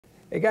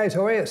Hey guys,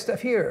 how are you? Stef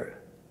here.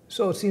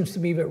 So it seems to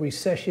me that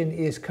recession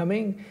is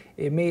coming.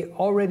 It may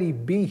already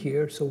be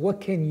here. So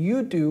what can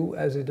you do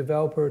as a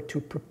developer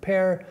to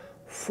prepare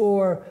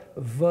for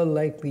the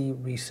likely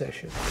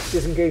recession?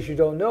 Just in case you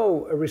don't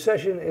know, a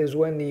recession is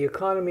when the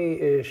economy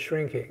is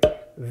shrinking.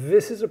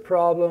 This is a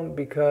problem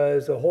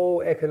because the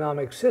whole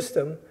economic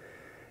system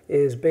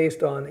is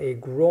based on a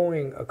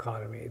growing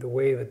economy. The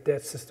way the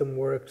debt system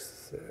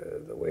works,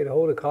 the way the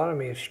whole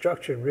economy is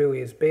structured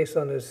really is based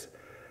on this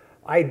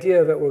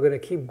idea that we're going to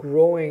keep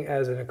growing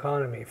as an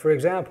economy. For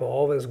example,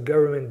 all this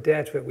government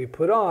debt that we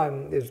put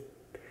on is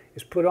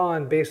put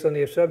on based on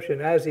the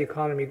assumption as the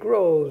economy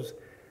grows,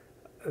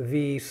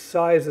 the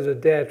size of the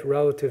debt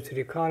relative to the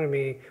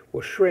economy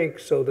will shrink,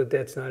 so the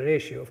debt's not an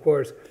issue. Of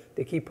course,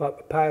 they keep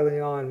piling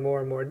on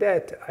more and more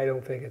debt. I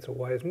don't think it's a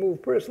wise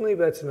move personally,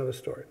 but that's another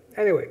story.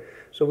 Anyway,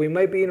 so we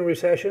might be in a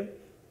recession.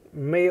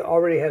 May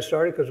already have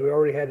started because we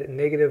already had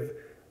negative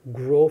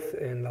growth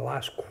in the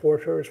last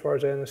quarter as far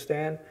as I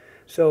understand.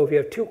 So if you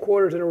have 2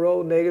 quarters in a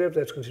row negative,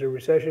 that's considered a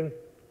recession.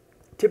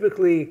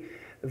 Typically,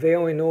 they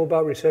only know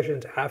about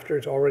recessions after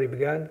it's already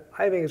begun.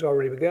 I think it's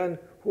already begun.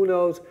 Who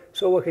knows?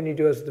 So what can you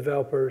do as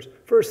developers?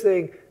 First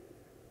thing,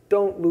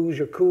 don't lose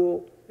your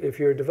cool. If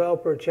you're a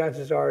developer,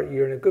 chances are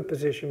you're in a good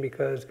position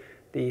because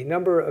the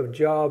number of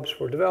jobs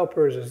for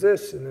developers is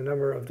this, and the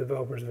number of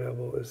developers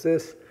available is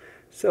this.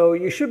 So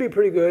you should be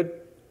pretty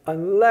good,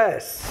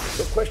 unless,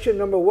 so question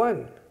number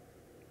 1,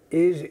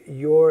 is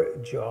your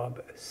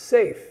job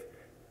safe?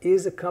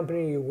 Is the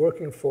company you're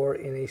working for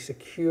in a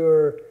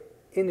secure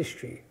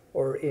industry,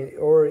 or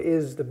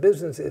is the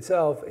business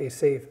itself a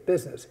safe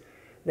business?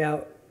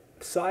 Now,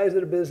 size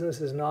of the business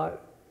is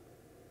not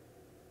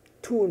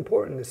too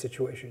important in this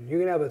situation. You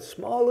can have a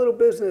small little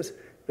business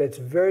that's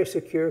very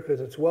secure because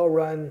it's well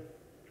run.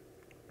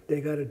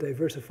 They got a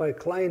diversified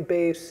client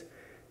base,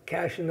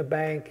 cash in the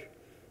bank,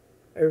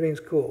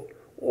 everything's cool.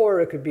 Or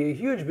it could be a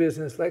huge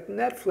business like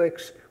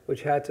Netflix,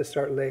 which had to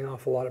start laying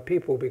off a lot of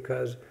people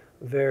because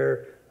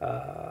their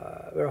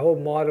whole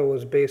model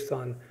was based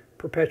on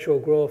perpetual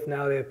growth.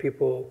 Now they have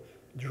people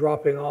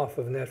dropping off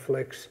of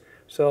Netflix,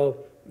 so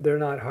they're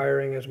not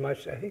hiring as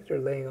much. I think they're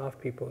laying off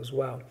people as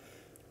well.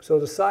 So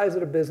the size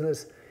of the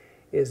business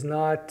is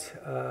not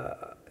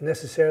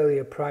necessarily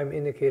a prime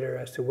indicator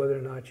as to whether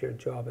or not your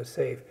job is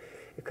safe.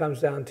 It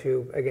comes down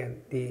to,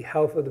 again, the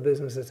health of the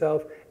business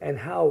itself and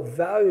how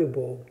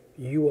valuable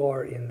you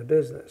are in the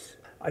business.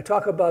 I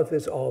talk about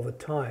this all the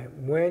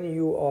time. When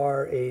you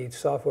are a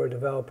software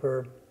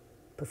developer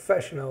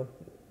professional,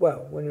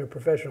 well, when you're a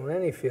professional in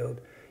any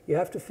field, you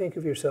have to think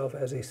of yourself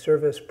as a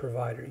service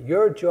provider.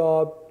 Your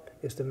job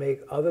is to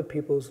make other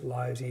people's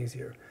lives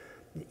easier.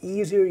 The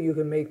easier you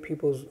can make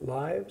people's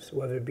lives,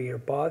 whether it be your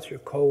boss, your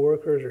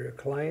coworkers, or your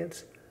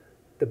clients,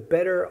 the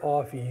better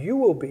off you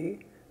will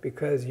be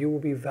because you will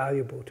be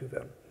valuable to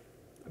them.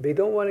 They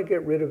don't want to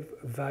get rid of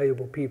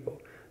valuable people.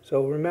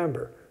 So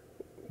remember,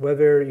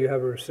 whether you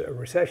have a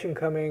recession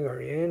coming or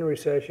you're in a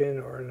recession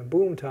or in a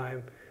boom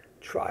time,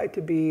 try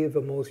to be the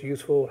most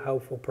useful,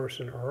 helpful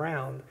person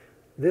around.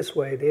 This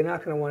way, they're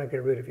not going to want to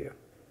get rid of you.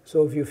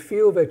 So if you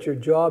feel that your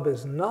job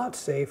is not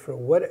safe for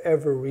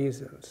whatever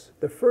reasons,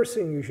 the first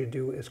thing you should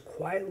do is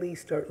quietly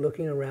start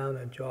looking around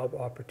at job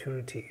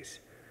opportunities.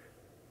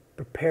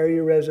 Prepare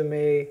your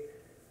resume,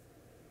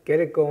 get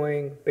it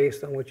going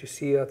based on what you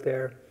see out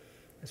there,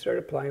 and start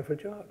applying for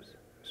jobs.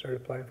 Start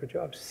applying for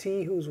jobs.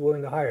 See who's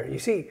willing to hire. You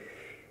see,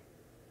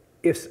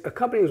 if a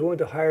company is willing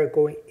to hire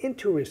going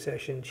into a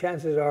recession,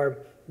 chances are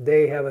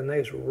they have a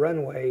nice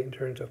runway in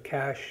terms of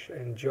cash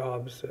and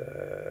jobs,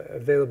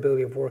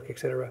 availability of work,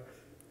 etc.,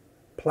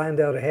 planned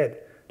out ahead.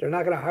 They're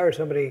not going to hire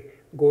somebody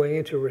going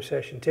into a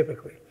recession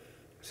typically.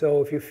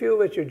 So if you feel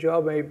that your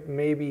job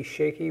may be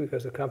shaky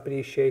because the company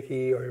is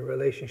shaky, or your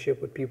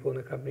relationship with people in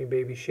the company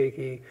may be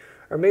shaky,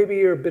 or maybe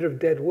you're a bit of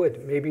dead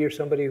wood. Maybe you're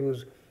somebody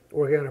who's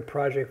working on a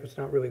project that's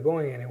not really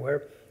going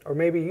anywhere, or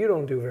maybe you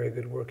don't do very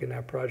good work in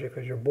that project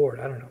because you're bored.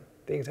 I don't know.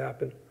 Things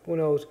happen. Who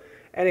knows?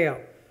 Anyhow,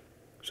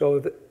 so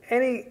if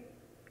anything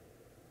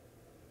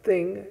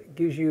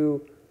gives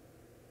you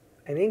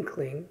an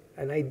inkling,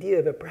 an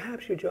idea that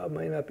perhaps your job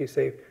might not be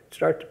safe,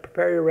 start to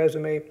prepare your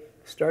resume,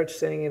 start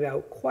sending it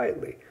out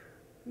quietly.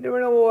 You never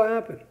know what will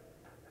happen.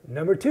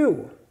 Number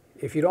 2,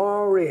 if you don't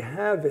already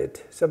have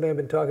it, something I've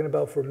been talking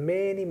about for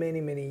many, many,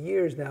 many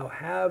years now,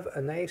 have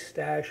a nice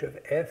stash of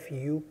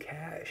FU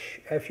cash.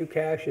 FU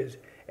cash is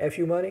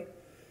FU money.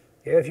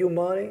 FU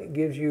money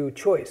gives you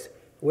choice.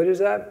 What is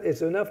that?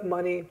 It's enough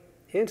money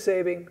in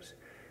savings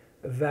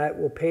that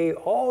will pay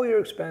all your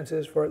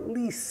expenses for at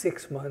least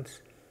 6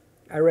 months.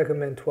 I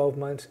recommend 12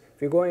 months.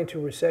 If you're going into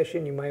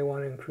recession, you might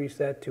want to increase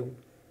that to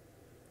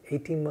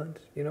 18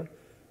 months, you know.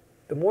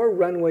 The more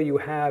runway you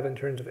have in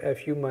terms of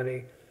FU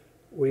money,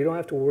 where you don't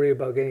have to worry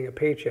about getting a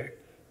paycheck,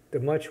 the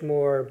much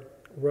more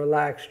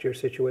relaxed your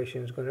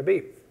situation is going to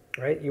be,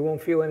 right? You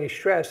won't feel any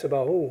stress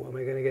about, oh, am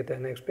I going to get that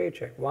next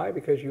paycheck? Why?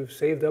 Because you've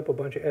saved up a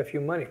bunch of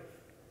FU money.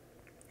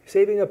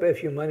 Saving up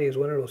FU money is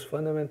one of those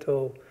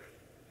fundamental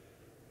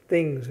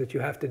things that you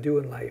have to do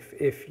in life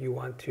if you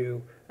want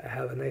to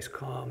have a nice,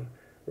 calm,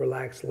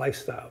 relaxed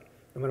lifestyle.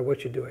 no matter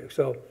what you're doing.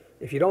 So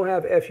if you don't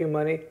have FU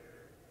money,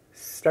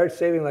 start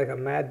saving like a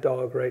mad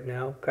dog right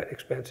now. Cut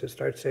expenses,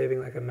 start saving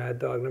like a mad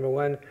dog, number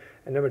one.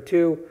 And number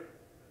two,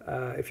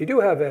 if you do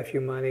have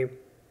FU money,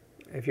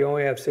 if you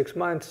only have 6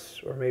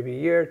 months or maybe a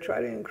year,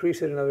 try to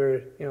increase it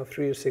another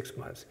 3 to 6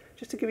 months,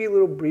 just to give you a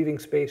little breathing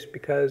space,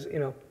 because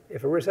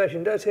if a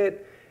recession does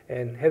hit,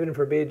 and heaven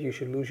forbid you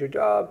should lose your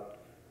job,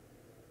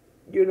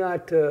 you're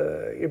not,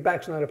 your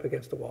back's not up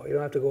against the wall. You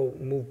don't have to go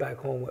move back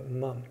home with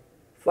mom.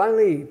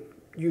 Finally,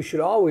 you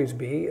should always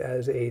be,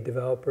 as a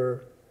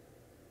developer,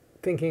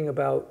 thinking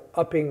about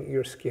upping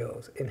your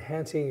skills,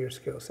 enhancing your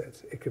skill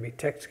sets. It could be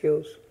tech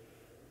skills,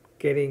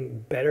 getting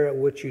better at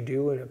what you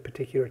do in a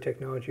particular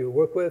technology you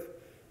work with,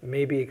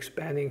 maybe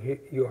expanding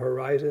your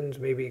horizons,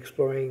 maybe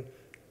exploring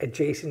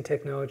adjacent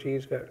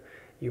technologies that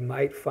you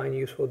might find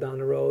useful down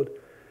the road.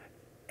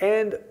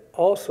 And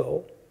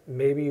also,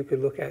 maybe you could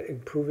look at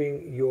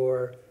improving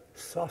your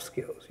soft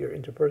skills, your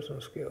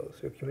interpersonal skills,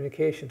 your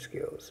communication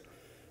skills.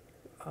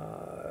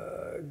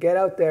 Get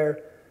out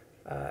there,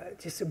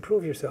 just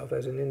improve yourself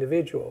as an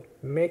individual.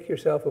 Make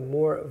yourself a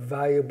more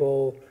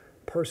valuable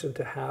person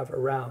to have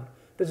around.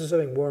 This is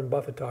something Warren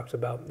Buffett talks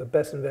about. The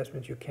best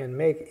investment you can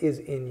make is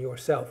in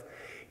yourself.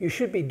 You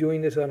should be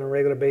doing this on a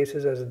regular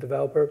basis as a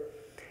developer,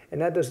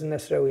 and that doesn't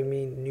necessarily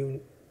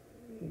mean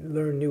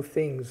learn new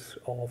things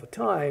all the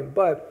time,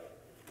 but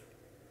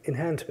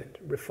enhancement,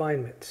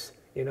 refinements,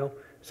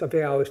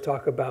 something I always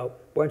talk about.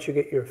 Once you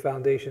get your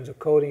foundations of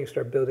coding, you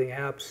start building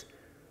apps,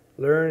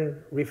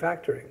 learn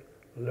refactoring,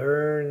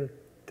 learn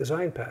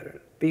design pattern.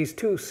 These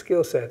two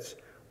skill sets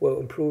will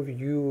improve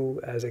you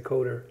as a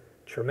coder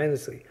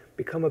tremendously.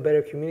 Become a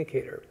better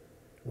communicator,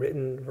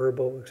 written,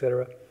 verbal,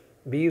 etc.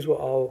 These will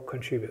all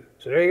contribute.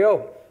 So there you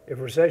go. If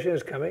recession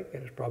is coming,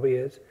 and it probably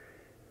is,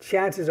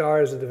 chances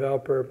are as a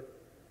developer,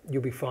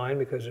 you'll be fine,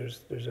 because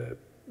there's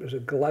a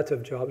glut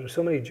of jobs. There's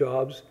so many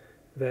jobs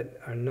that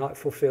are not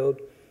fulfilled,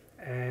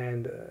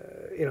 and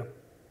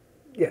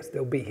yes,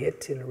 they'll be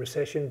hit in a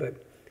recession, but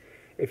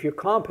if you're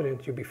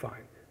competent, you'll be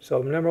fine.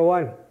 So number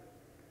one,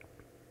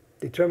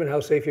 determine how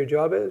safe your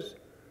job is.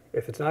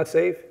 If it's not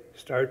safe,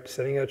 start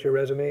sending out your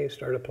resume,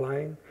 start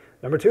applying.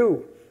 Number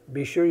two,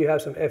 be sure you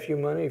have some FU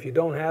money. If you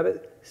don't have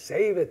it,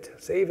 save it,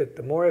 save it.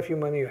 The more FU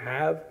money you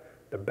have,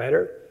 the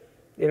better.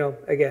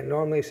 Again,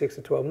 normally 6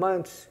 to 12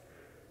 months.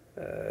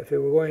 If it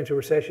were going into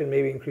recession,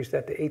 maybe increase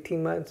that to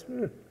 18 months.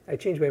 I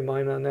changed my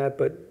mind on that,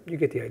 but you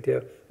get the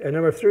idea. And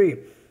number three,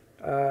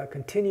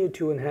 continue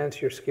to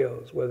enhance your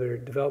skills, whether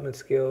development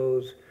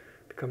skills,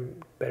 become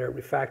better at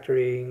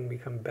refactoring,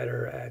 become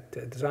better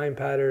at design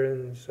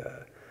patterns,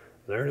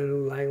 learn a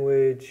new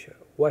language,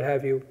 what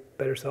have you,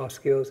 better soft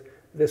skills.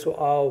 This will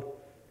all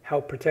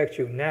help protect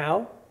you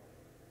now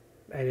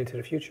and into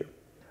the future.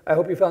 I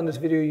hope you found this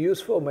video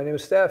useful. My name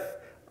is Stef.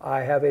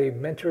 I have a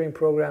mentoring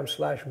program /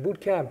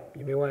 bootcamp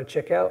you may want to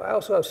check out. I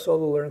also have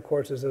solo learn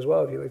courses as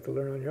well if you like to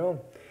learn on your own.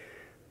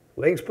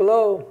 Links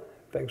below.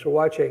 Thanks for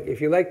watching.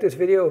 If you like this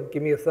video,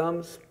 give me a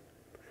thumbs.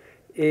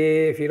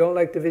 If you don't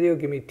like the video,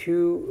 give me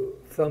 2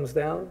 thumbs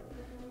down.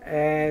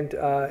 And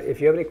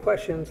if you have any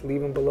questions,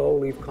 leave them below,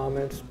 leave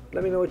comments.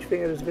 Let me know what you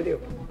think of this video.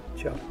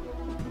 Ciao.